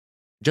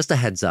Just a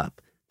heads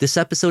up, this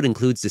episode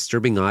includes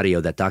disturbing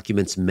audio that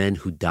documents men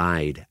who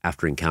died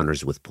after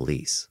encounters with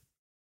police.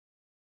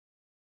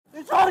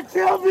 They're trying to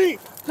kill me!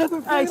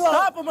 Hey,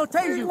 stop! I'm gonna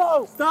tase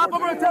you! Stop! I'm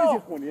gonna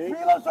tase you!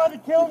 Milo's trying to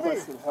kill me!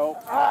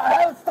 I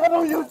have stuff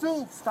on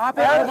YouTube! Stop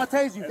it, or I'm gonna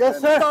tase you!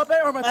 Yes, sir! Stop it,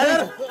 or I'm gonna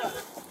tase you!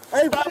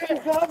 Hey, please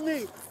help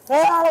me!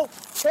 Help!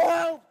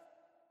 Help!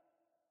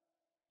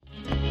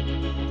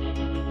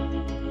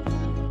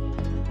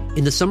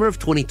 In the summer of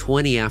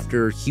 2020,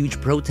 after huge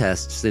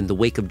protests in the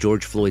wake of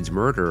George Floyd's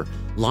murder,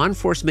 law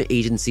enforcement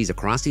agencies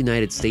across the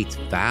United States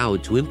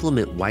vowed to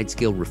implement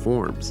wide-scale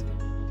reforms.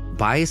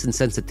 Bias and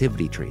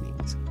sensitivity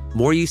trainings,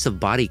 more use of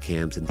body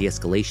cams and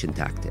de-escalation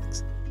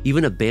tactics,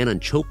 even a ban on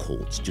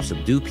chokeholds to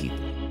subdue people.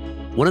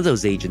 One of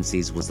those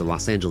agencies was the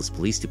Los Angeles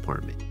Police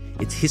Department.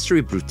 Its history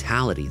of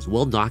brutality is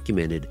well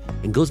documented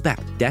and goes back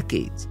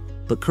decades.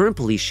 But current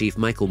police chief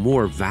Michael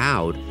Moore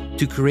vowed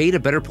to create a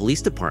better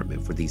police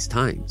department for these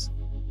times.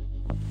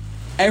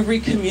 Every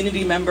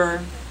community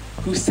member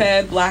who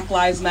said Black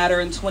Lives Matter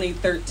in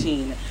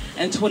 2013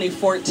 and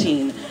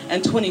 2014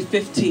 and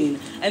 2015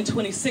 and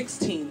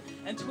 2016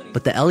 and 20...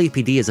 But the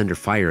LAPD is under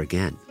fire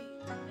again.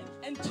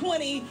 And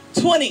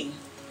 2020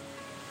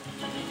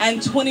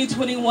 and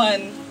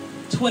 2021,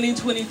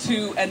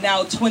 2022, and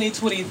now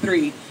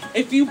 2023.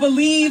 If you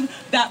believe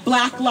that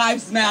Black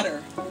Lives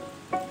Matter,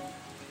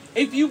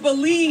 if you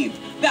believe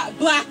that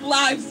Black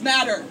Lives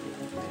Matter,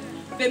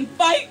 then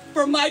fight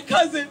for my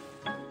cousin.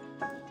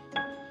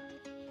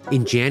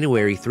 In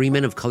January, 3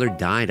 men of color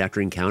died after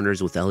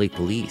encounters with LA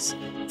police.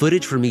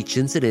 Footage from each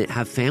incident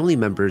have family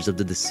members of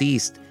the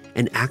deceased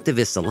and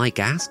activists alike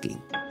asking,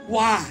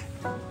 why?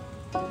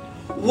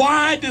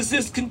 Why does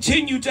this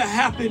continue to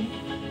happen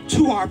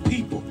to our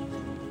people?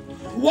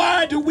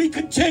 Why do we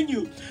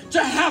continue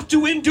to have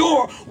to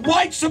endure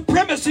white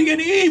supremacy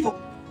and evil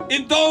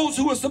in those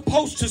who are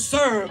supposed to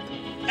serve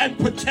and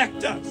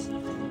protect us?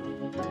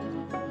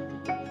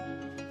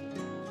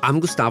 I'm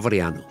Gustavo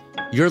Arellano.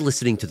 You're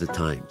listening to The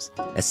Times,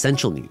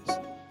 essential news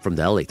from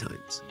the LA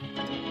Times.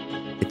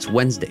 It's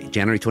Wednesday,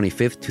 January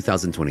 25th,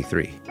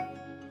 2023.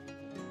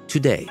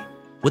 Today,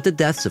 what the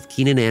deaths of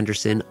Keenan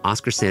Anderson,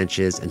 Oscar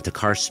Sanchez, and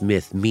Takhar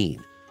Smith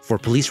mean for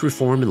police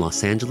reform in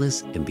Los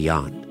Angeles and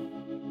beyond.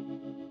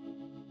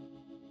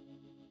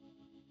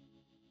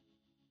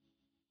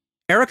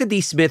 Erica D.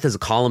 Smith is a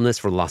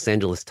columnist for the Los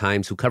Angeles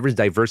Times who covers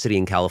diversity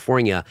in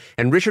California,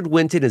 and Richard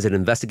Winton is an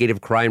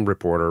investigative crime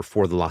reporter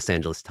for the Los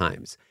Angeles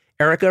Times.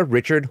 Erica,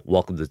 Richard,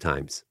 welcome to The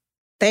Times.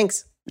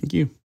 Thanks. Thank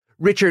you.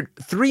 Richard,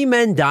 3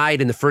 men died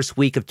in the first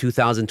week of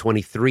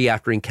 2023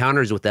 after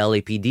encounters with the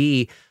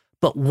LAPD,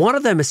 but one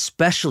of them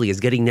especially is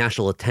getting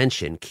national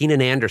attention,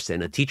 Keenan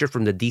Anderson, a teacher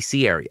from the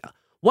D.C. area.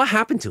 What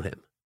happened to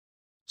him?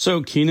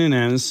 So Keenan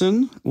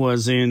Anderson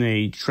was in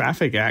a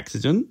traffic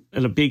accident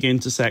at a big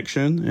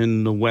intersection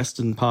in the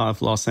western part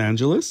of Los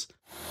Angeles. Get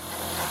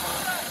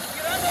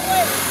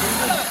out of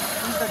the way!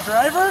 He's the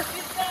driver?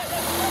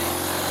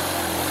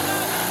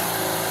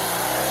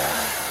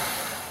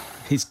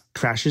 He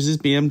crashes his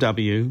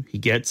BMW, he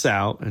gets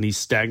out, and he's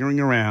staggering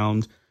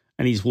around,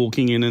 and he's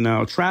walking in and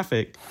out of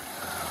traffic.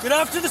 Get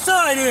off to the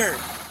side here!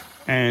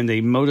 And a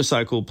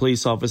motorcycle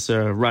police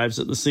officer arrives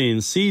at the scene,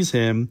 sees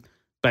him,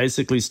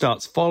 basically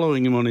starts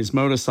following him on his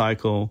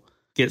motorcycle,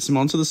 gets him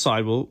onto the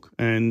sidewalk,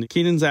 and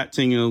Keenan's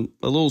acting a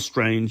little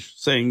strange,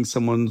 saying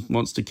someone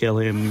wants to kill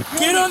him.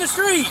 Get on the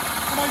street!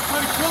 Somebody's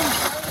trying to kill me.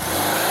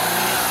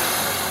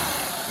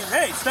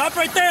 Hey, stop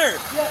right there!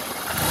 Get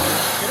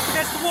up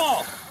against the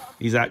wall!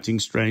 He's acting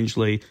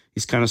strangely.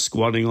 He's kind of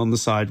squatting on the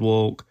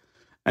sidewalk,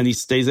 and he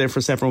stays there for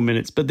several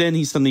minutes, but then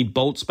he suddenly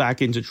bolts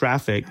back into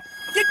traffic.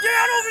 Get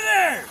down over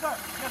there!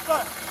 Yes,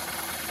 sir.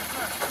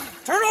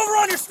 Turn over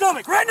on your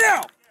stomach right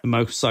now! The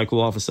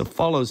motorcycle officer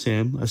follows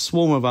him. A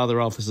swarm of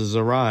other officers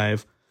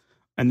arrive,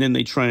 and then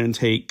they try and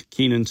take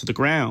Keenan to the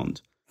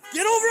ground.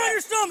 Get over on your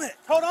stomach!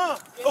 Hold on!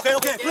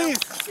 Okay, please,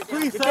 sir,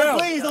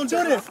 please don't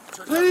do this!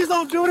 Please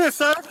don't do this,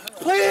 sir!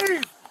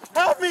 Please!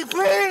 Help me,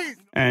 please!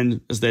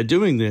 And as they're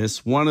doing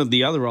this, one of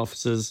the other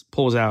officers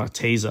pulls out a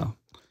taser,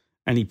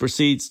 and he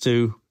proceeds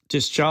to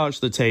discharge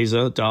the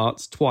taser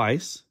darts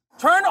twice.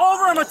 Turn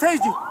over, I'm gonna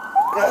tase you.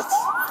 Yes.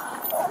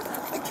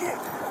 I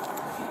can't.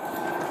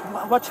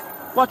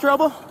 Watch your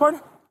elbow,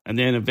 partner. And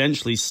then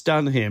eventually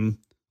stun him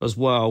as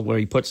well, where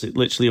he puts it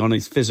literally on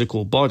his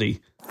physical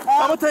body.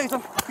 I'm gonna tase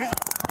him.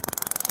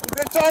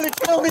 They're trying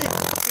to kill me.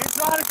 They're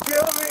trying to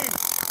kill me.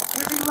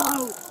 Give me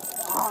low.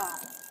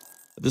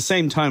 At the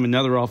same time,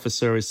 another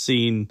officer is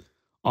seen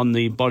on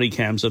the body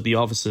cams of the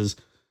officers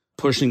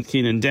pushing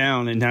Keenan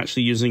down and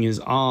actually using his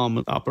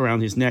arm up around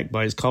his neck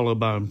by his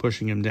collarbone,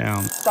 pushing him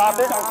down. Stop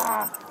it.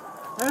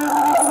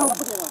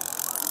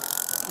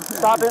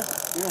 Stop it.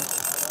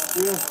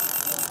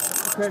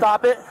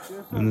 Stop it.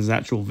 And there's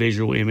actual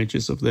visual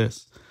images of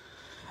this.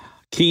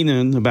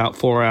 Keenan, about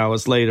 4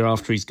 hours later,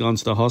 after he's gone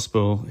to the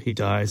hospital, he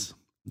dies.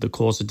 The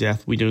cause of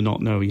death, we do not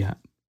know yet.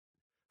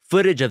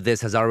 Footage of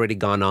this has already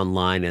gone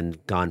online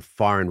and gone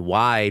far and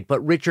wide.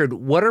 But Richard,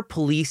 what are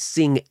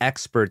policing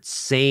experts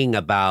saying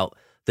about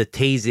the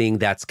tasing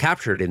that's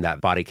captured in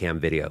that body cam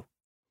video?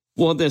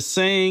 What they're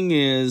saying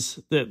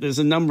is that there's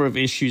a number of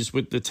issues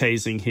with the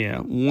tasing here.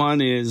 One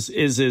is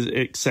it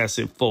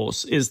excessive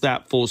force? Is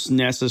that force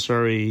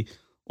necessary,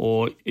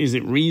 or is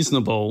it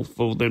reasonable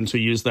for them to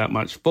use that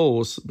much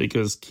force?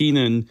 Because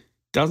Keenan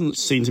doesn't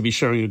seem to be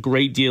showing a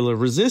great deal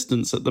of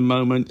resistance at the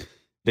moment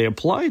they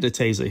applied a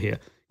taser here.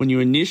 When you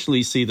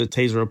initially see the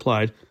taser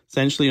applied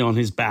essentially on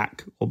his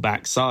back or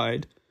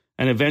backside,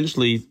 and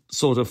eventually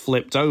sort of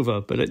flipped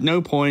over, but at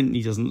no point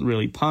he doesn't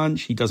really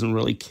punch, he doesn't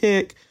really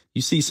kick.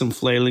 You see some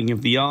flailing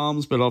of the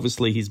arms, but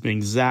obviously he's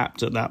being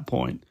zapped at that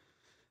point.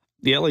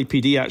 The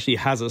LAPD actually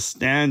has a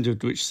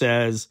standard which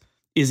says,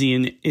 is he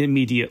an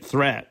immediate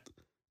threat?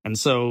 And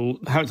so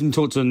having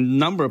talked to a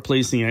number of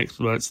policing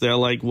experts, they're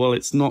like, well,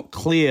 it's not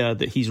clear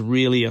that he's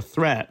really a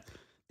threat.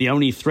 The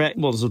only threat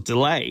was a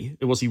delay.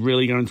 Was he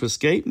really going to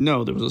escape?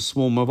 No, there was a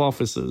swarm of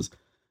officers.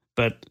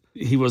 But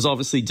he was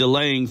obviously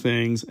delaying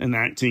things and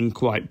acting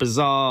quite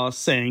bizarre,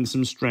 saying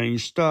some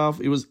strange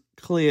stuff. It was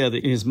clear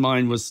that his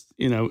mind was,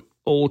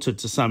 altered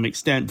to some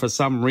extent for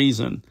some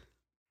reason.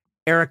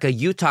 Erica,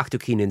 you talked to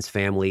Keenan's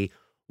family.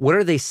 What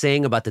are they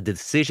saying about the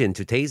decision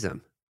to tase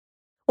him?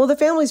 Well, the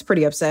family's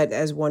pretty upset,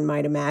 as one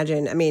might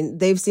imagine. I mean,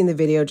 they've seen the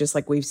video just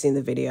like we've seen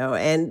the video,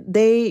 and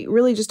they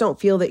really just don't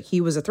feel that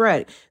he was a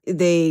threat.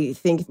 They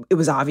think it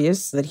was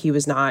obvious that he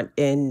was not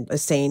in a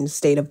sane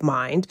state of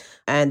mind,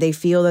 and they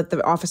feel that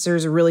the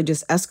officers really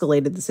just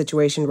escalated the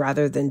situation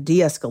rather than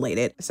de-escalate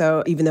it.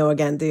 So even though,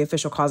 again, the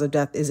official cause of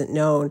death isn't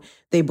known,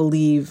 they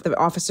believe the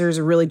officers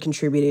really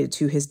contributed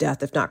to his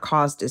death, if not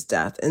caused his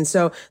death. And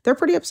so they're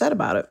pretty upset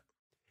about it.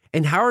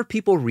 And how are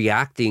people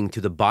reacting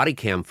to the body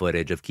cam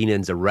footage of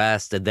Keenan's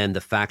arrest and then the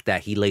fact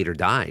that he later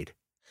died?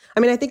 I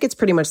mean, I think it's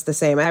pretty much the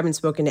same. I haven't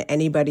spoken to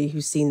anybody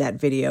who's seen that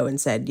video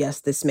and said, yes,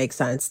 this makes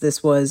sense.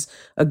 This was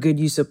a good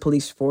use of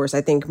police force.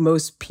 I think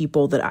most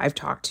people that I've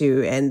talked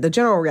to and the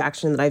general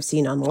reaction that I've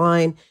seen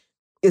online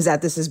is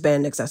that this has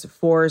been excessive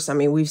force. I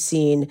mean, we've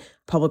seen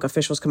public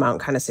officials come out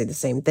and kind of say the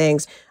same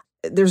things.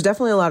 There's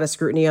definitely a lot of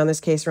scrutiny on this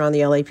case around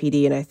the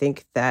LAPD, and I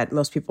think that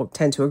most people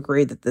tend to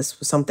agree that this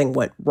was something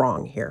went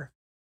wrong here.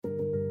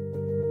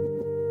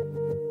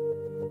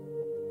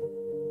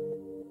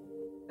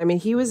 I mean,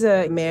 he was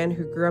a man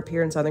who grew up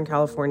here in Southern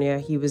California.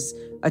 He was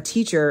a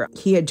teacher.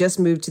 He had just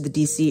moved to the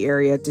D.C.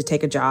 area to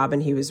take a job,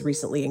 and he was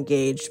recently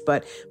engaged.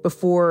 But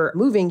before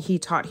moving, he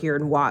taught here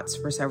in Watts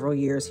for several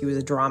years. He was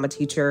a drama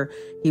teacher.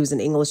 He was an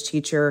English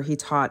teacher. He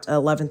taught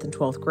 11th and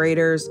 12th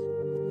graders.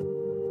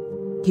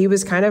 He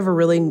was kind of a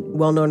really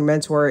well-known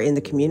mentor in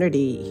the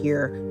community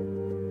here.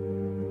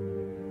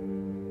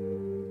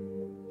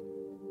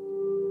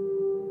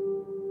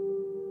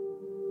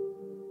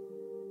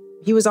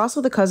 He was also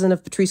the cousin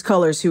of Patrisse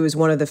Cullors, who was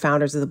one of the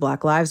founders of the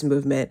Black Lives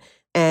Movement,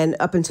 and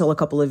up until a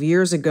couple of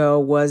years ago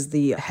was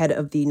the head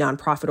of the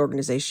nonprofit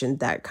organization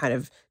that kind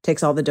of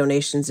takes all the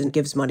donations and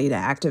gives money to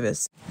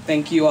activists.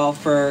 Thank you all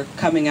for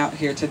coming out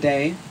here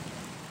today.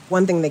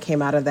 One thing that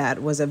came out of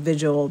that was a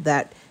vigil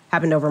that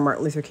happened over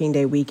Martin Luther King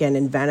Day weekend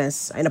in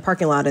Venice, in a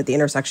parking lot at the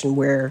intersection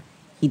where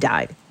he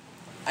died.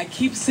 I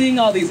keep seeing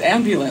all these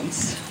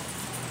ambulances,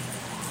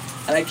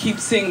 and I keep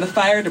seeing the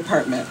fire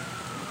department.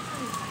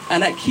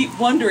 And I keep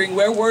wondering,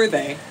 where were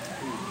they?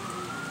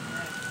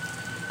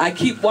 I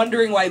keep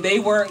wondering why they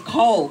weren't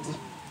called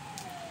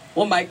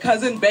when my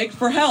cousin begged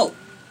for help.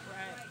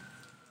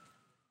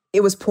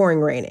 It was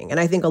pouring raining, and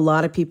I think a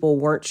lot of people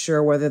weren't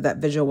sure whether that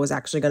vigil was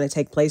actually going to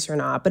take place or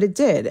not, but it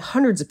did.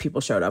 Hundreds of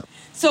people showed up.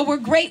 So we're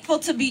grateful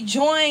to be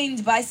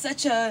joined by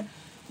such a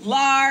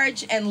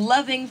large and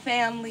loving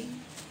family.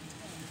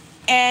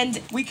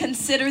 And we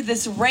consider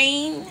this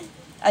rain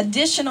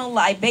additional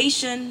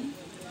libation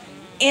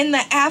in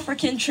the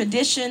African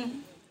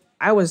tradition.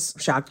 I was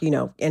shocked,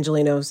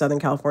 Angelino,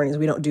 Southern Californians,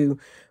 we don't do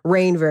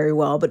rain very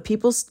well, but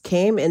people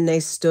came and they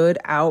stood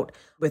out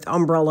with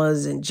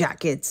umbrellas and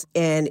jackets.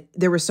 And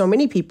there were so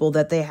many people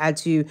that they had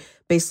to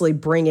basically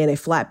bring in a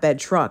flatbed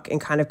truck and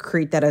kind of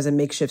create that as a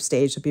makeshift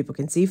stage so people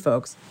can see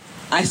folks.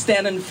 I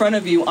stand in front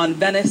of you on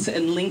Venice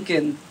and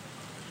Lincoln,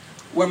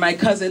 where my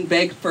cousin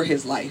begged for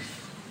his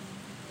life,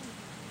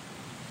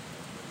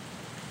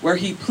 where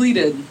he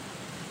pleaded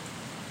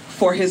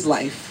for his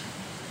life.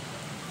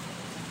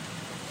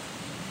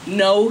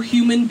 No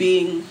human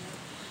being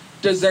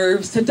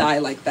deserves to die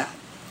like that.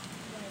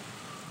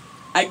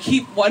 I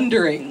keep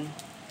wondering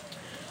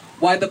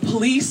why the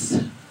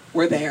police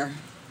were there.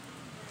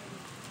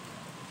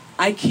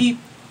 I keep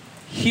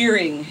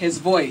hearing his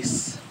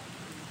voice.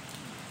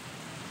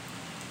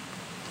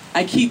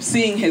 I keep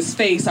seeing his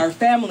face, our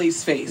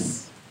family's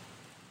face.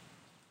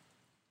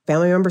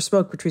 Family members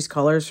spoke. Patrisse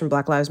Cullors from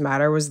Black Lives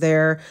Matter was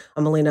there.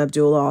 Melina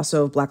Abdullah,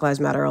 also of Black Lives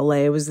Matter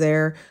LA, was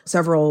there.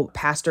 Several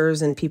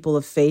pastors and people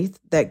of faith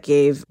that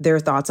gave their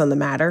thoughts on the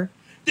matter.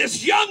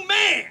 This young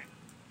man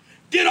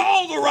did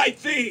all the right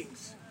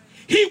things.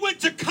 He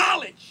went to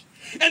college,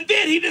 and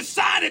then he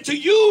decided to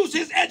use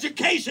his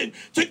education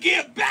to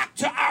give back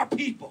to our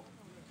people,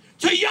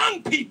 to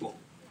young people.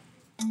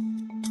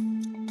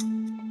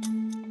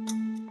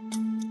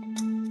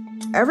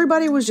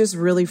 Everybody was just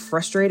really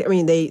frustrated. I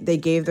mean, they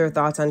gave their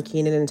thoughts on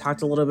Keenan and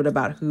talked a little bit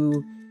about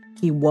who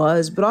he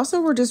was, but also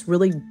were just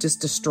really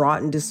just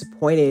distraught and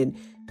disappointed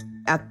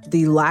at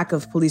the lack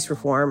of police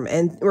reform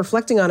and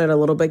reflecting on it a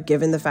little bit,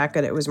 given the fact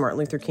that it was Martin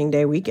Luther King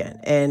Day weekend.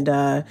 And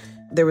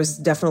there was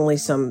definitely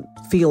some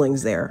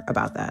feelings there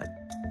about that.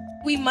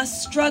 We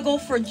must struggle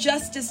for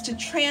justice to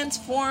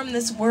transform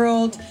this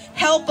world.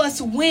 Help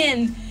us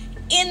win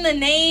in the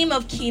name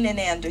of Keenan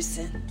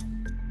Anderson.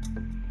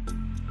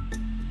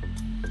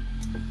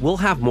 We'll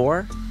have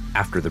more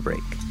after the break.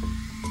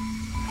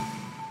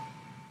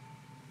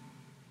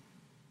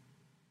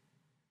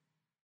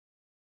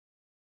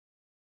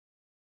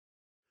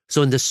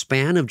 So in the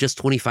span of just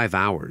 25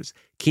 hours,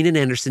 Keenan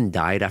Anderson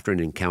died after an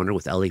encounter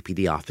with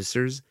LAPD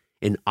officers,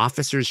 and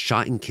officers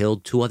shot and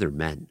killed 2 other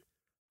men.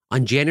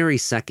 On January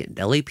 2nd,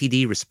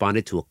 LAPD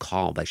responded to a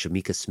call by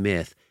Shamika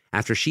Smith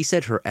after she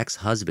said her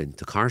ex-husband,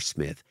 Takar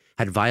Smith,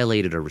 had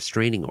violated a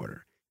restraining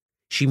order.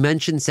 She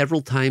mentioned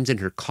several times in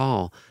her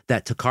call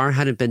that Takar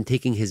hadn't been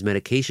taking his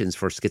medications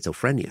for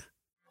schizophrenia.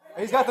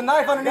 He's got the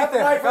knife underneath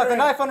him. He's got the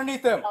knife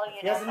underneath him.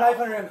 He has a knife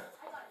under him.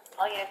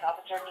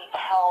 Officer needs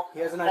help. He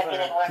has a knife under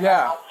him.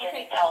 Yeah.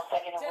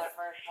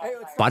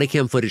 Body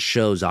cam footage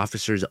shows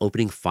officers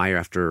opening fire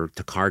after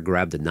Takar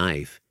grabbed the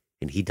knife,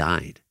 and he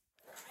died.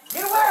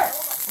 Get away!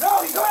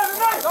 No, he's going to have the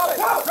knife!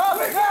 Drop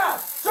it! Yeah!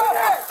 Drop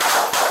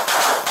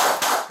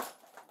it!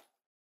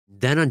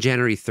 Then on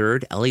January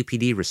 3rd,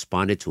 LAPD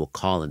responded to a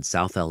call in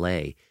South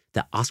LA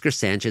that Oscar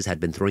Sanchez had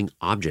been throwing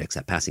objects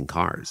at passing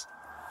cars.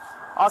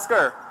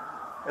 Oscar,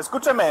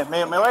 escúchame,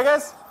 ¿me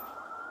oyes?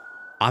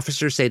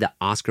 Officers say that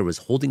Oscar was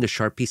holding a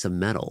sharp piece of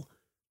metal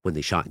when they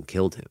shot and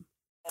killed him.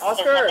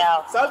 Oscar,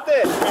 salte!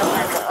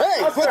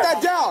 Hey, put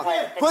that down!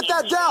 Put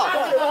that down!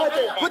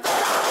 Put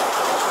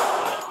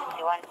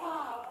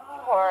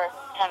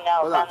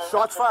Hold on.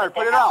 Shots fired.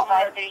 Put it out.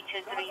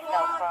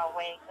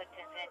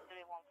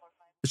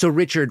 So,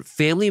 Richard,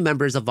 family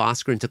members of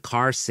Oscar and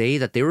Takar say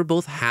that they were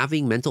both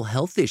having mental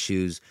health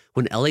issues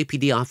when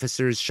LAPD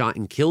officers shot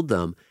and killed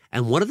them.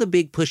 And one of the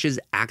big pushes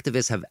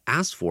activists have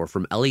asked for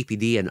from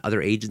LAPD and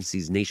other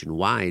agencies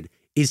nationwide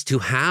is to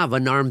have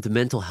unarmed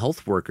mental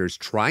health workers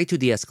try to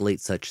de-escalate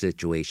such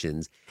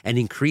situations and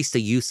increase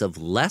the use of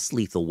less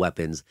lethal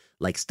weapons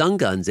like stun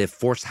guns if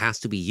force has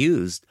to be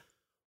used.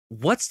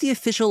 What's the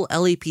official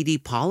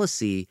LAPD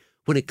policy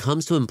when it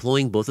comes to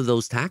employing both of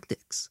those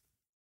tactics?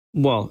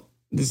 Well,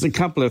 there's a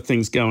couple of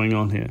things going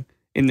on here.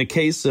 In the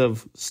case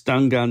of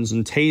stun guns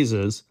and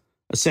tasers,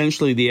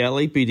 essentially the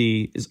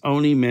LAPD is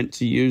only meant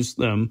to use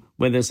them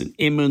when there's an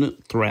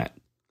imminent threat,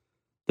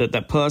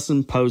 that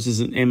person poses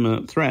an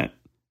imminent threat.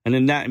 And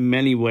in that, in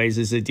many ways,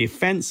 is a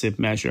defensive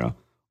measure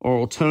or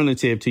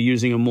alternative to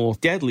using a more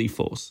deadly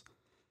force.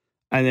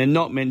 And they're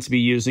not meant to be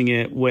using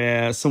it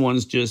where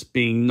someone's just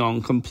being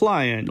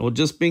non-compliant or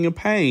just being a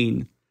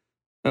pain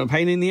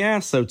in the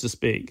ass, so to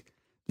speak.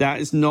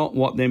 That is not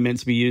what they're meant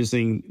to be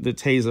using the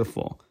taser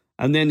for.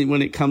 And then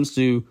when it comes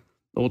to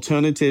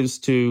alternatives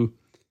to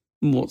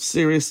more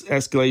serious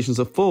escalations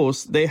of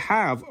force, they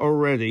have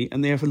already,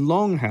 and they have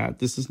long had,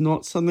 this is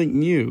not something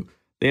new,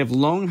 they have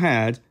long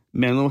had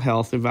mental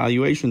health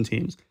evaluation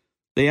teams.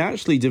 They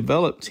actually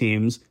developed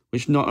teams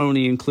which not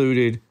only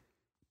included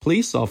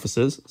police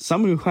officers,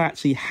 some who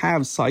actually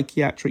have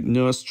psychiatric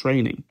nurse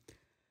training.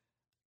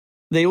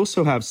 They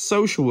also have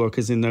social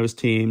workers in those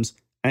teams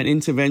and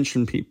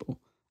intervention people.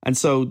 And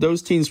so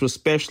those teams were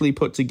specially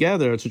put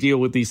together to deal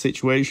with these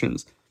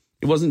situations.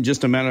 It wasn't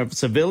just a matter of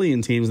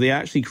civilian teams. They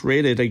actually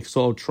created a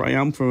sort of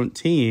triumvirate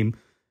team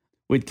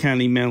with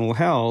county mental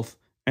health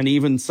and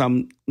even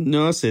some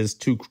nurses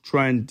to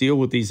try and deal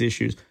with these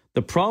issues.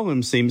 The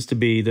problem seems to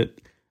be that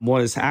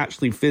what is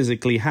actually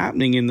physically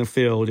happening in the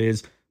field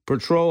is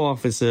patrol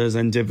officers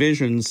and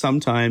divisions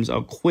sometimes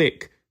are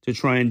quick to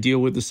try and deal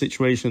with the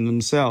situation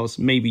themselves,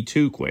 maybe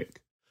too quick.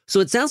 So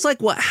it sounds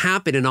like what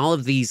happened in all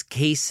of these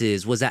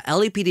cases was that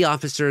LAPD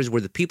officers were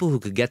the people who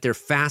could get there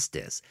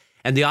fastest.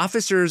 And the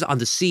officers on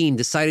the scene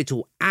decided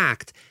to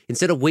act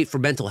instead of wait for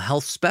mental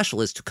health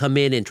specialists to come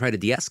in and try to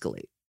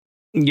de-escalate.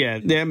 Yeah,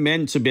 they're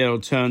meant to be able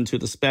to turn to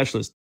the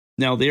specialist.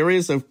 Now, there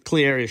is a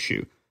clear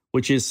issue,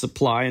 which is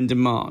supply and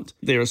demand.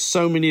 There are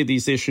so many of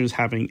these issues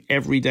happening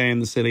every day in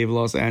the city of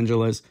Los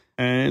Angeles,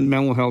 and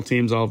mental health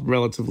teams are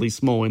relatively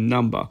small in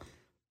number.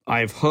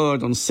 I've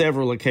heard on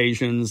several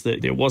occasions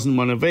that there wasn't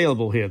one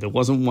available here, there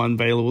wasn't one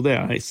available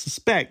there. I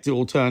suspect it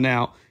will turn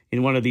out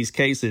in one of these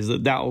cases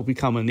that will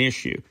become an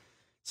issue.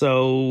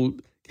 So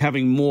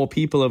having more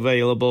people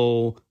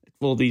available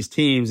for these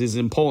teams is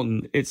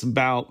important. It's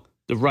about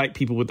the right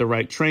people with the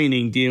right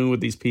training dealing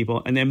with these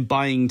people and then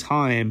buying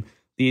time.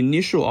 The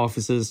initial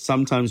officers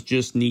sometimes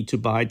just need to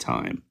buy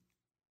time.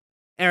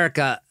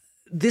 Erica,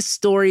 this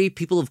story,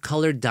 people of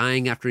color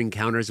dying after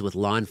encounters with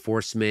law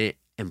enforcement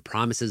and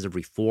promises of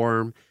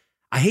reform.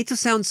 I hate to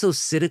sound so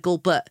cynical,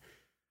 but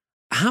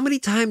how many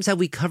times have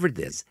we covered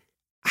this?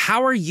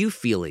 How are you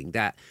feeling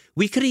that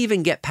we couldn't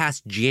even get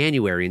past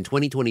January in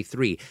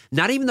 2023,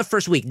 not even the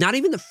first week, not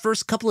even the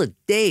first couple of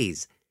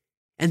days,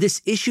 and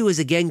this issue is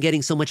again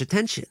getting so much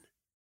attention?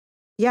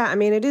 Yeah, I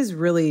mean, it is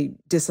really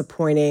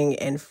disappointing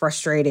and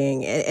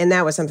frustrating. And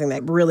that was something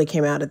that really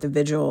came out at the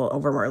vigil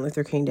over Martin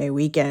Luther King Day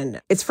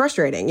weekend. It's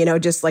frustrating,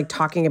 just like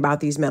talking about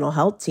these mental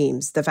health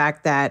teams, the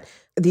fact that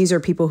these are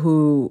people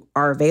who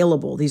are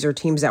available. These are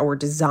teams that were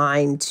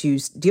designed to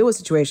deal with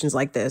situations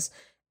like this.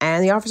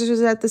 And the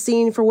officers at the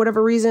scene, for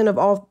whatever reason, of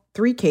all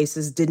 3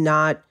 cases, did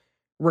not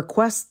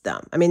request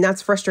them. I mean,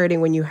 that's frustrating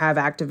when you have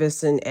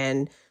activists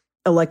and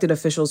elected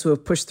officials who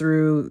have pushed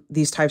through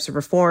these types of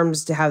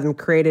reforms to have them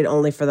created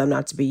only for them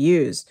not to be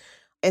used.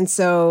 And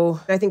so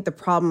I think the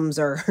problems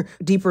are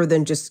deeper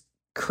than just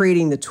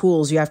creating the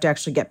tools. You have to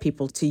actually get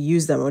people to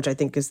use them, which I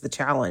think is the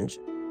challenge.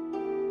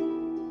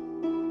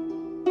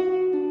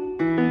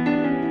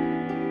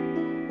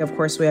 Of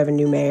course, we have a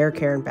new mayor,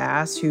 Karen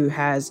Bass, who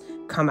has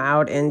come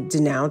out and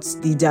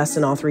denounced the deaths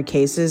in all 3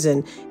 cases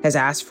and has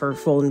asked for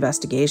full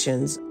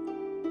investigations.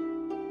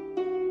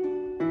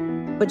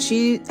 But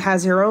she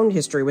has her own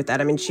history with that.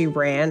 I mean, she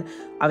ran,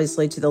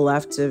 obviously, to the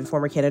left of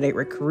former candidate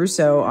Rick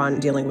Caruso on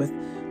dealing with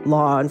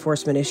law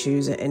enforcement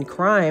issues and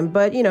crime.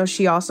 But,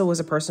 she also was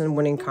a person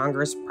when in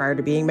Congress prior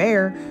to being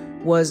mayor,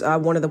 was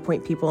one of the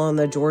point people on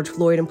the George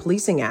Floyd and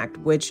Policing Act,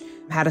 which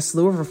had a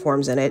slew of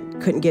reforms in it,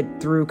 couldn't get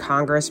through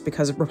Congress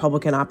because of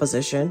Republican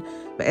opposition.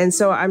 And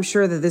so I'm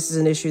sure that this is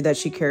an issue that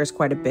she cares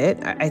quite a bit.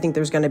 I think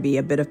there's going to be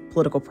a bit of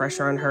political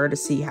pressure on her to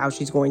see how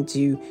she's going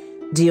to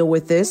deal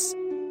with this.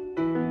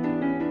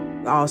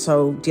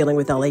 Also dealing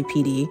with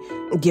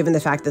LAPD, given the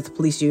fact that the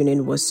police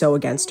union was so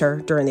against her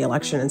during the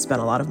election and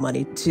spent a lot of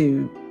money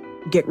to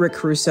get Rick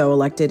Caruso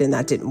elected, and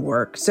that didn't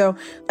work. So,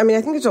 I mean,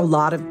 I think there's a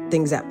lot of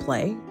things at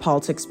play.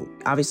 Politics,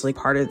 obviously,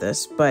 part of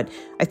this. But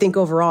I think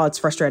overall it's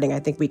frustrating.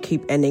 I think we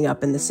keep ending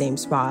up in the same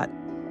spot.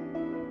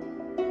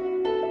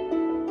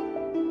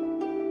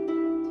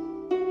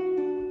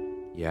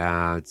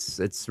 Yeah,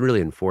 it's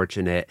really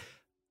unfortunate.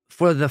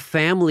 For the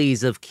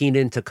families of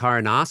Keenan, Takar,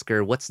 and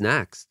Oscar, what's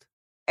next?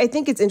 I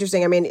think it's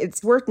interesting. I mean,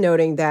 it's worth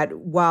noting that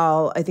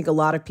while I think a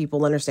lot of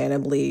people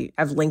understandably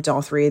have linked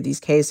all 3 of these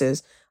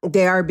cases,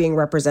 they are being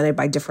represented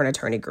by different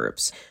attorney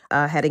groups.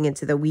 Heading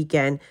into the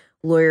weekend,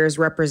 lawyers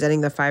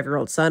representing the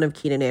 5-year-old son of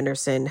Keenan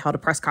Anderson held a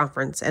press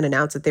conference and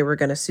announced that they were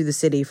going to sue the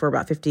city for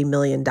about $50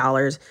 million.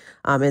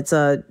 It's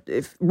a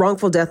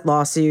wrongful death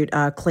lawsuit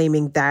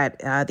claiming that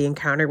the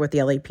encounter with the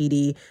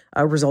LAPD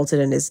resulted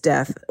in his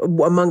death.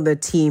 Among the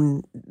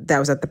team that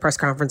was at the press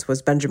conference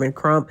was Benjamin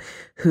Crump,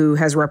 who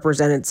has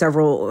represented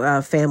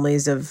several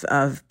families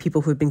of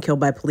people who've been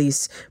killed by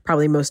police,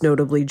 probably most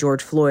notably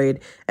George Floyd,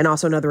 and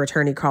also another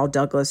attorney, Carl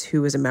Douglas,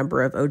 who was a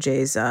member of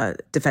OJ's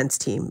defense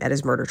team at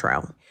his murder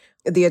trial.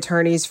 The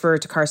attorneys for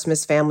Takar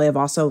Smith's family have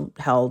also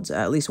held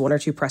at least 1 or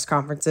 2 press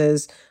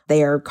conferences.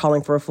 They are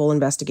calling for a full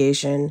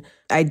investigation.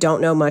 I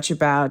don't know much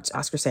about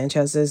Oscar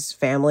Sanchez's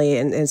family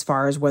and as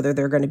far as whether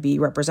they're going to be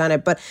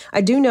represented, but I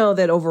do know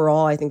that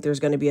overall, I think there's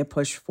going to be a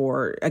push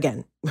for,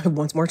 again,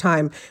 once more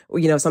time,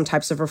 some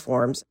types of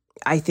reforms.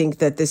 I think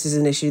that this is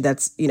an issue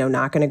that's,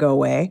 not going to go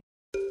away.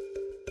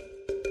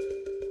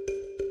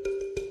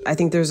 I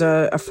think there's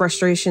a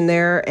frustration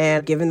there.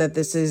 And given that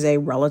this is a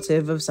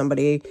relative of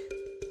somebody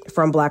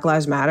from Black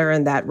Lives Matter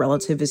and that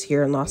relative is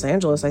here in Los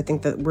Angeles, I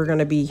think that we're going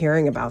to be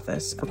hearing about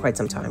this for quite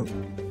some time.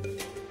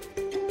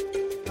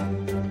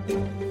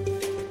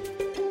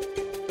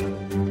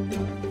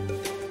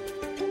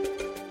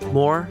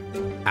 More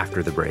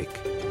after the break.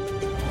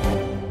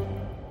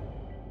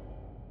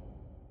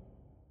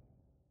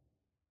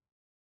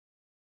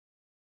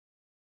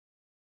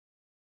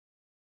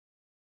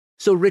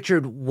 So,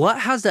 Richard, what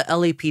has the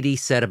LAPD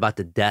said about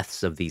the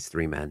deaths of these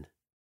 3 men?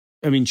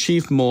 I mean,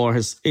 Chief Moore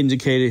has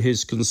indicated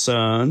his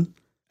concern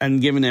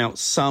and given out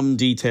some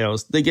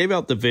details. They gave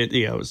out the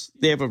videos.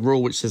 They have a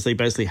rule which says they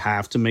basically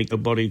have to make the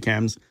body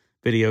cams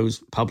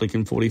videos public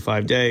in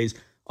 45 days.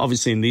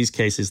 Obviously, in these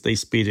cases, they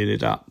speeded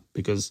it up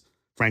because,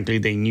 frankly,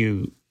 they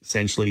knew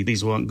essentially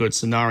these weren't good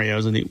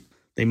scenarios and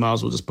they might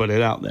as well just put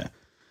it out there.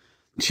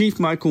 Chief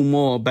Michael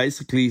Moore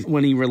basically,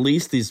 when he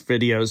released these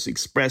videos,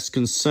 expressed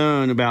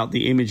concern about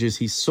the images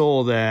he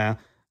saw there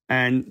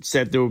and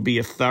said there would be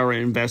a thorough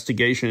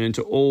investigation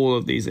into all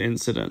of these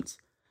incidents.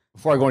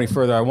 Before I go any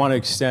further, I want to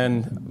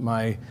extend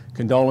my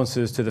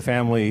condolences to the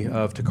family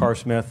of Takar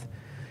Smith,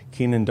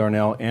 Keenan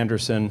Darnell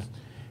Anderson,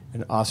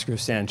 and Oscar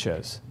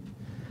Sanchez.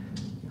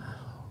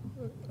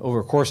 Over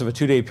the course of a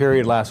 2-day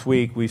period last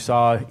week, we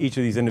saw each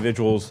of these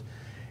individuals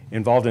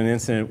involved in an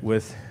incident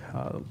with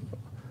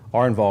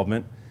our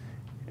involvement.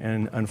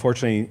 And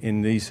unfortunately,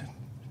 in these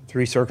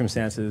 3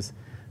 circumstances,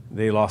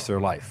 they lost their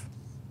life.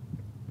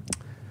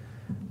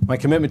 My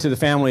commitment to the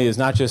family is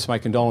not just my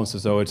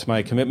condolences, though. It's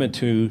my commitment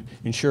to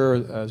ensure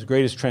as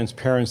great as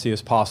transparency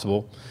as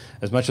possible,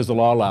 as much as the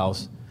law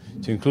allows,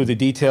 to include the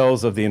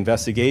details of the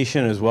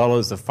investigation as well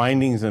as the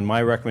findings and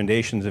my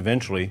recommendations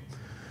eventually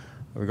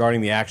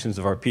regarding the actions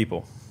of our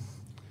people.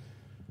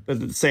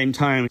 But at the same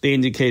time, they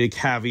indicated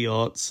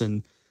caveats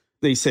and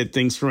they said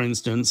things, for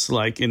instance,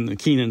 like in the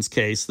Keenan's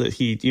case, that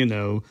he,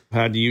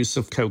 had use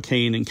of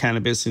cocaine and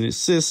cannabis in his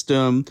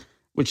system,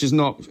 which is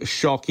not a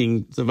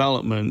shocking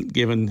development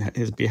given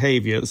his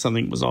behavior.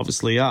 Something was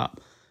obviously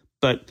up.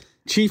 But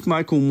Chief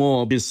Michael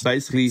Moore is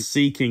basically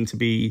seeking to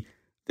be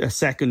a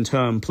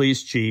second-term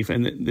police chief,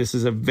 and this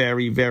is a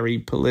very, very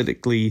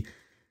politically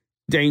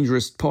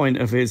dangerous point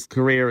of his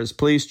career as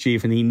police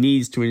chief, and he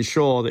needs to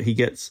ensure that he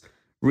gets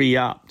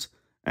re-upped.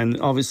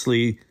 And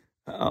obviously,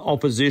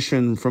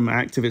 opposition from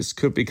activists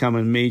could become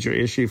a major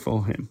issue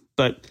for him.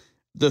 But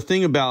the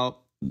thing about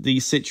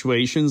these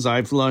situations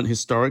I've learned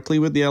historically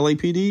with the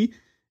LAPD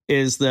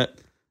is that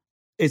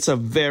it's a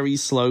very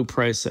slow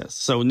process.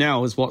 So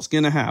now is what's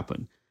going to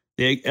happen.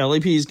 The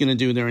LAPD is going to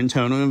do their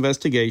internal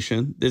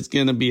investigation. There's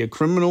going to be a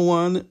criminal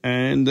one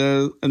and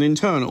an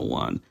internal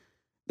one.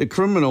 The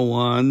criminal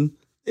one,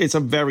 it's a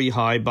very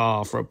high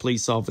bar for a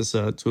police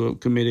officer to have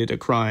committed a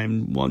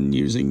crime, one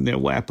using their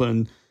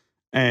weapon.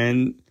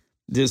 And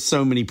there's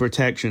so many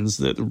protections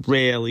that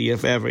rarely,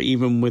 if ever,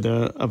 even with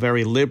a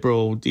very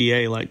liberal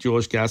DA like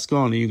George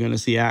Gascon, are you going to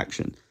see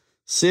action.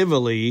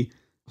 Civil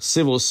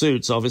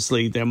suits,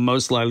 obviously, they're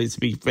most likely to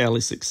be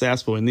fairly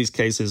successful in these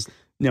cases.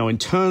 Now,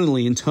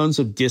 internally, in terms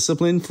of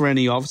discipline for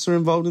any officer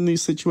involved in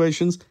these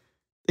situations,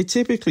 they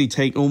typically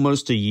take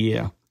almost a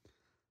year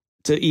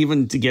to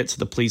get to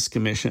the police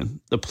commission.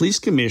 The police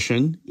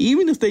commission,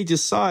 even if they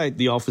decide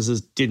the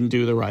officers didn't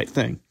do the right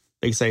thing,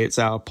 they say it's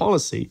our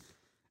policy,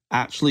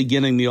 actually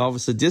getting the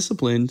officer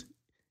disciplined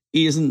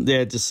isn't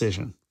their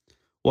decision.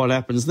 What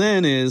happens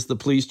then is the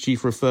police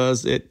chief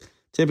refers it,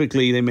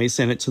 typically they may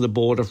send it to the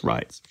Board of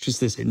Rights, which is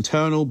this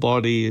internal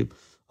body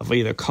of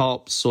either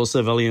cops or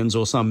civilians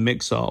or some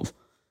mix of.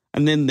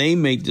 And then they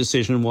make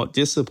decision what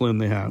discipline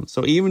they have.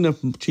 So even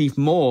if Chief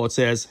Moore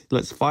says,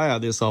 let's fire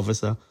this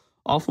officer,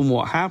 often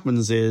what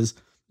happens is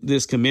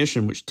this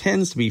commission, which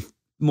tends to be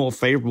more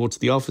favorable to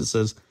the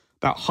officers,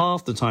 about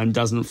half the time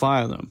doesn't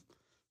fire them.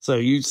 So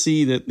you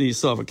see that these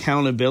sort of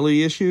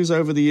accountability issues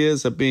over the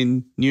years have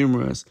been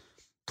numerous.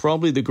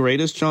 Probably the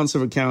greatest chance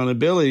of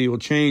accountability or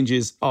change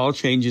is all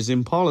changes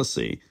in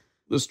policy.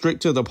 The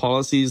stricter the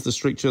policies, the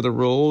stricter the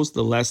rules,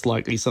 the less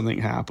likely something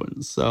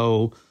happens.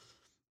 So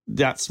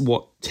that's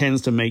what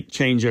tends to make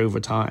change over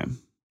time.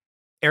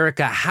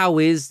 Erica, how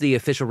is the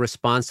official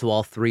response to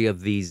all three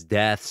of these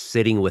deaths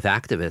sitting with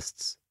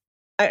activists?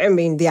 I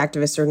mean, the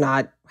activists are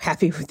not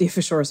happy with the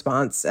official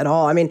response at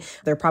all. I mean,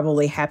 they're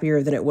probably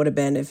happier than it would have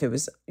been if it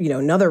was,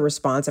 another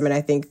response. I mean, I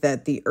think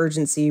that the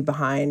urgency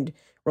behind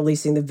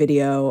releasing the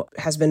video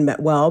has been met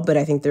well, but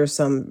I think there's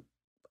some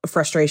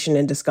frustration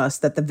and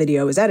disgust that the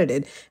video is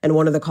edited. And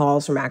one of the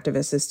calls from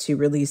activists is to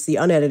release the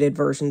unedited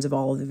versions of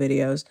all of the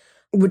videos,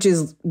 which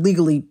is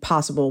legally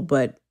possible,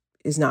 but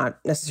is not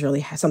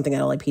necessarily something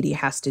that LAPD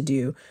has to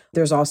do.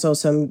 There's also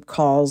some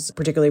calls,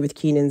 particularly with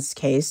Keenan's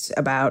case,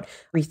 about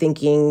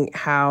rethinking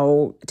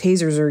how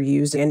tasers are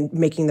used and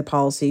making the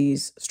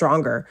policies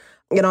stronger.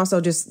 And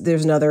also just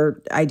there's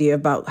another idea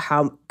about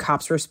how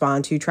cops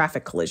respond to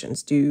traffic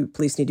collisions. Do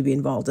police need to be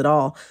involved at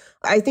all?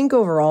 I think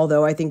overall,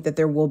 though, I think that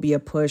there will be a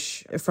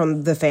push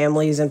from the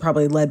families and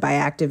probably led by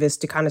activists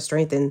to kind of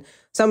strengthen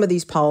some of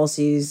these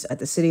policies at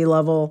the city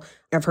level.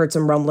 I've heard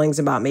some rumblings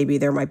about maybe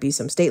there might be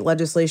some state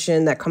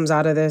legislation that comes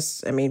out of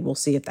this. I mean, we'll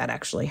see if that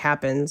actually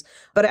happens.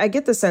 But I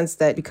get the sense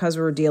that because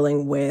we're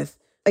dealing with,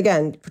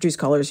 again, Produce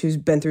Colors, who's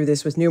been through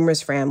this with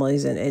numerous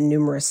families and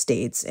numerous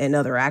states and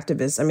other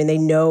activists, I mean, they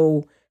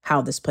know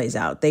how this plays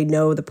out. They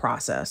know the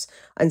process.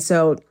 And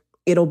so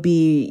it'll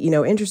be,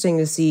 interesting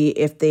to see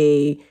if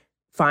they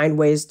find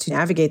ways to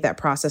navigate that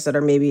process that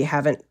are maybe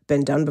haven't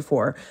been done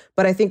before.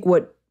 But I think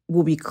what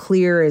will be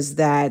clear is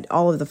that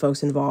all of the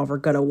folks involved are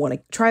going to want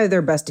to try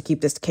their best to keep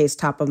this case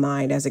top of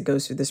mind as it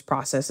goes through this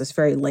process, this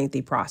very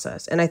lengthy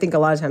process. And I think a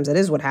lot of times that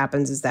is what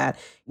happens, is that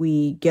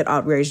we get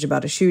outraged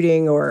about a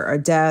shooting or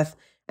a death,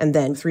 and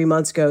then 3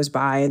 months goes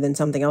by and then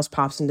something else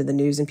pops into the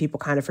news and people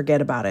kind of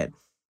forget about it.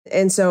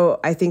 And so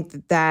I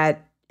think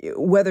that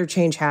whether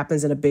change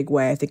happens in a big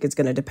way, I think it's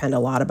going to depend a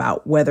lot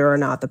about whether or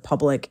not the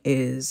public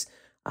his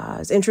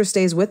interest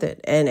stays with it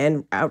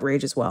and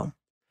outrage as well.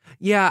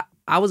 Yeah,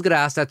 I was going to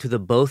ask that to the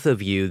both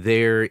of you.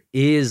 There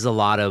is a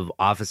lot of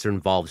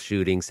officer-involved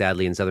shootings,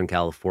 sadly, in Southern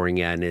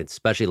California, and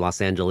especially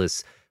Los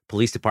Angeles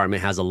Police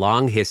Department has a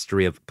long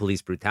history of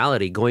police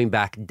brutality going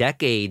back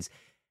decades,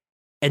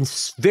 and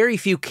very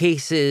few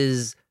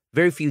cases,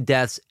 very few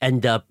deaths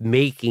end up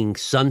making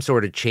some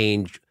sort of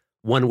change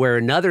one way or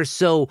another.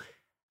 So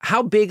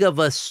how big of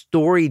a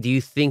story do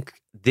you think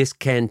this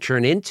can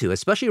turn into,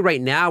 especially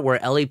right now where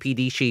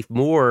LAPD Chief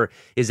Moore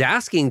is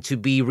asking to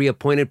be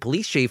reappointed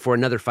police chief for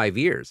another 5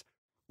 years?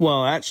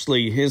 Well,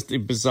 actually, here's the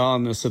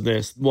bizarreness of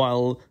this.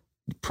 While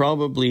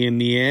probably in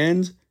the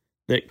end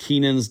that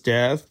Keenan's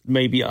death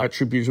may be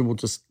attributable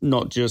to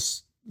not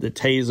just the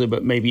taser,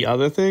 but maybe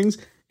other things,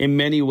 in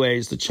many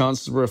ways, the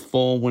chances of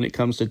reform when it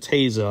comes to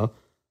taser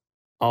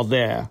are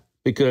there,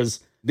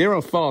 because there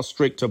are far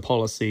stricter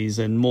policies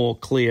and more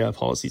clear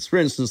policies. For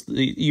instance,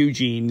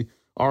 Eugene,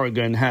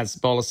 Oregon has a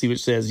policy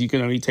which says you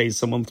can only tase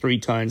someone 3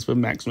 times for a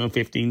maximum of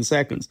 15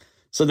 seconds.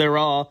 So there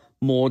are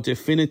more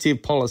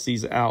definitive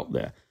policies out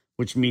there,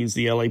 which means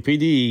the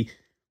LAPD,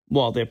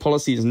 while their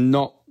policy is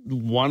not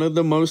one of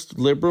the most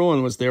liberal,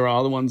 and there are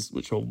other ones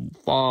which are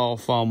far,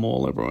 far more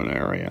liberal in the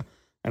area,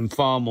 and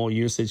far more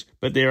usage,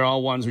 but there are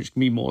ones which can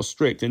be more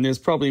strict, and there's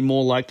probably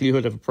more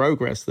likelihood of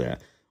progress there.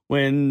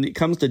 When it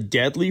comes to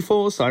deadly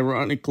force,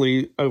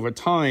 ironically, over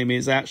time,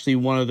 is actually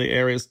one of the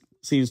areas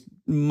seems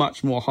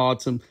much more hard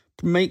to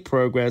make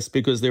progress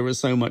because there is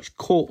so much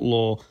court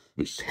law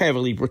which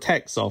heavily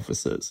protects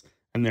officers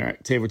and their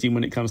activity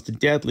when it comes to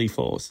deadly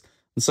force.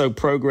 And so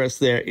progress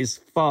there is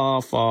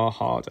far, far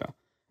harder.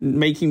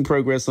 Making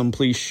progress on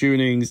police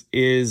shootings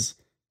is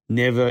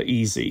never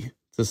easy,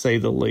 to say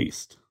the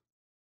least.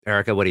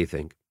 Erica, what do you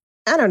think?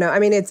 I don't know. I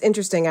mean, it's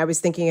interesting. I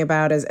was thinking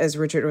about, as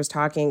Richard was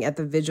talking at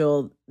the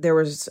vigil, there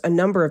was a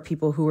number of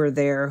people who were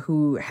there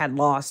who had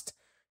lost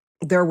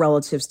their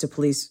relatives to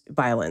police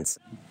violence.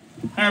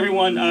 Hi,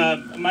 everyone.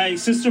 My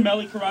sister,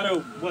 Melly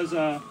Corrado, was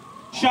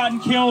shot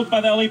and killed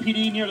by the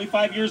LAPD nearly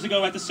 5 years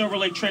ago at the Silver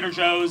Lake Trader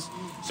Joe's.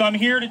 So I'm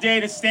here today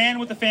to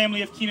stand with the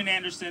family of Keenan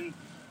Anderson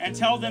and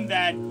tell them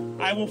that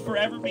I will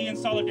forever be in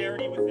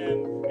solidarity with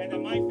them and that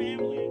my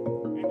family and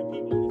the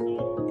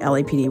people...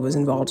 LAPD was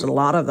involved in a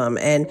lot of them.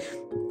 And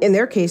in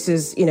their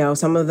cases, you know,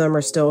 some of them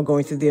are still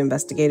going through the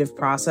investigative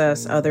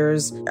process.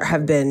 Others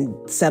have been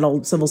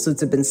settled. Civil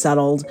suits have been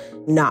settled.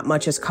 Not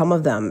much has come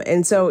of them.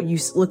 And so you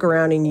look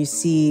around and you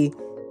see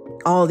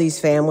all these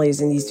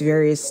families in these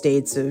various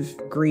states of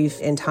grief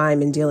and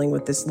time in dealing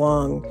with this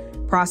long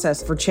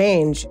process for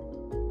change.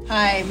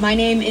 Hi, my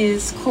name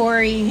is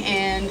Corey,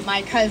 and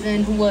my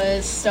cousin who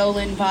was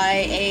stolen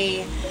by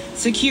a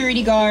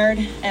security guard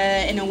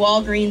in a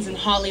Walgreens in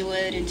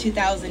Hollywood in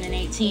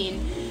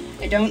 2018.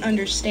 I don't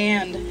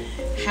understand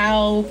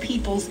how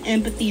people's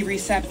empathy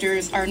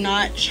receptors are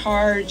not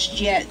charged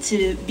yet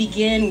to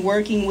begin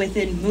working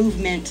within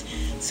movement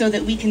so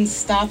that we can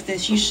stop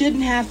this. You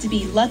shouldn't have to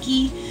be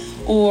lucky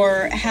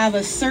or have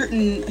a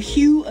certain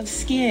hue of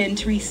skin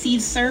to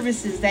receive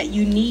services that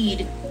you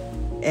need.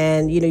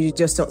 And, you know, you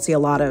just don't see a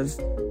lot of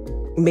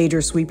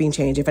major sweeping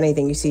change. If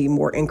anything, you see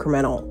more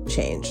incremental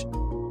change.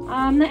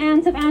 I'm the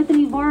aunt of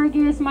Anthony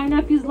Vargas. My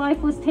nephew's life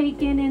was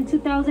taken in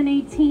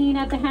 2018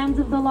 at the hands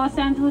of the Los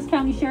Angeles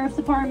County Sheriff's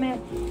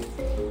Department.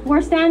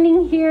 We're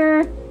standing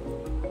here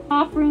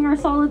offering our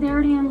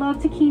solidarity and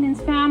love to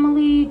Keenan's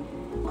family.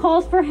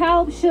 Calls for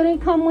help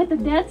shouldn't come with a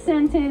death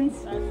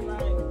sentence.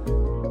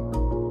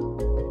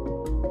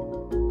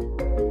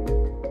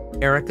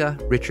 Erica,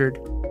 Richard,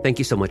 thank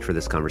you so much for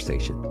this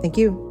conversation. Thank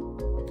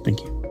you.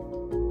 Thank you.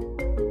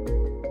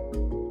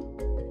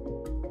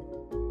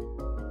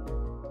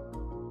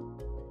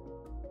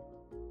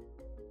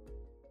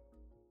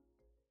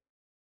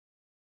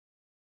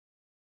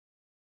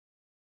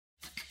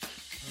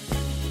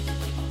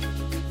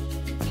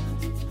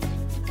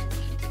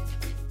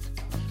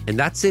 And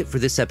that's it for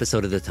this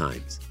episode of The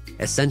Times.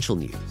 Essential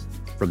news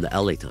from the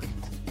LA Times.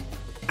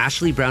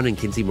 Ashley Brown and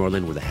Kinsey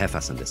Moreland were the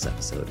jefas on this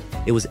episode.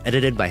 It was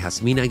edited by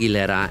Jasmine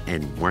Aguilera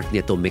and Mark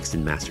Nieto, mixed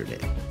and mastered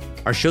it.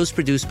 Our show's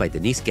produced by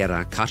Denise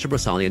Guerra, Kasha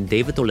Brosalian,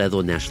 David Toledo,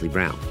 and Ashley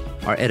Brown.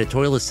 Our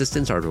editorial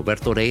assistants are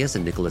Roberto Reyes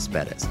and Nicholas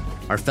Perez.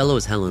 Our fellow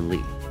is Helen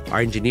Lee. Our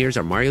engineers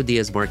are Mario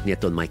Diaz, Mark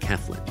Nieto, and Mike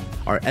Heflin.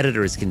 Our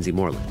editor is Kinsey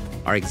Moreland.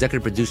 Our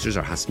executive producers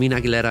are Jasmine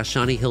Aguilera,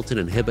 Shani Hilton,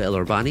 and Hiba El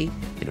Urbani,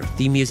 and our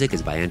theme music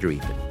is by Andrew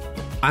Eapen.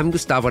 I'm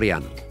Gustavo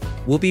Arellano.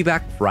 We'll be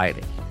back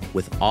Friday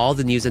with all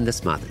the news en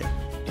desmadre.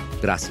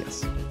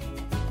 Gracias.